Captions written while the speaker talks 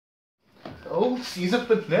Oh, season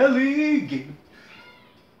finale.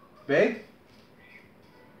 Babe?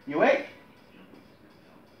 You awake?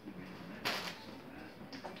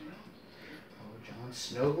 Oh, Jon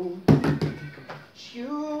Snow, think about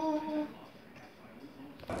you.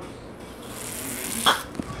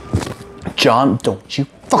 Jon, don't you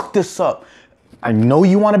fuck this up. I know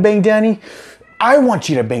you want to bang Dany. I want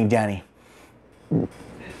you to bang Dany.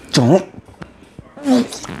 Don't.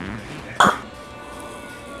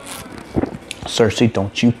 Cersei,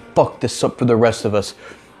 don't you fuck this up for the rest of us.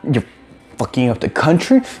 You're fucking up the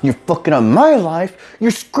country. You're fucking up my life.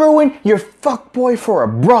 You're screwing your fuckboy for a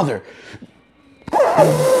brother.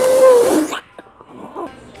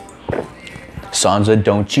 Sansa,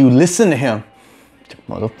 don't you listen to him. The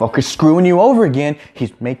motherfucker's screwing you over again.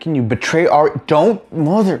 He's making you betray our... Don't,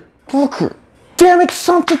 motherfucker. Damn it,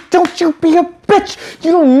 Sansa, don't you be a bitch.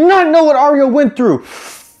 You do not know what Arya went through.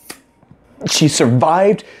 She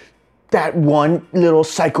survived that one little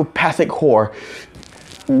psychopathic whore.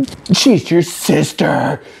 She's your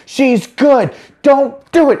sister. She's good.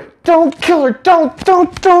 Don't do it. Don't kill her. Don't.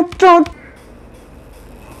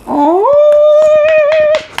 Oh,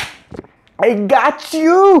 I got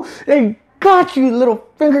you. I got you, little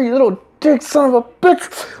finger, you little dick son of a bitch.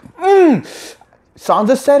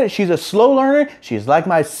 Sansa said it. She's a slow learner. She's like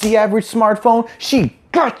my C-average smartphone. She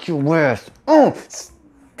got you with.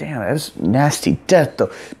 Damn, that's nasty death though.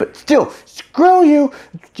 But still, screw you.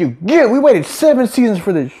 You get. We waited 7 seasons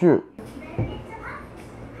for this shit.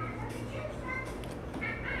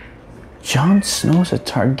 Jon Snow's a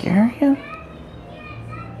Targaryen?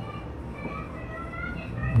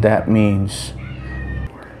 That means...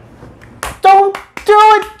 Don't do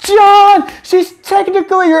it, Jon! She's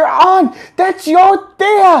technically your aunt. That's your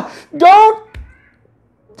Thea. Don't...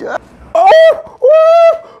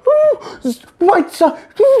 What?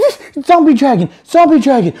 Zombie dragon.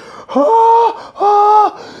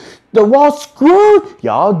 The wall's screwed.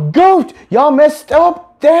 Y'all goat. Y'all messed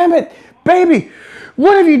up. Damn it. Baby,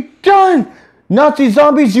 what have you done? Nazi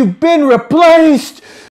zombies, you've been replaced.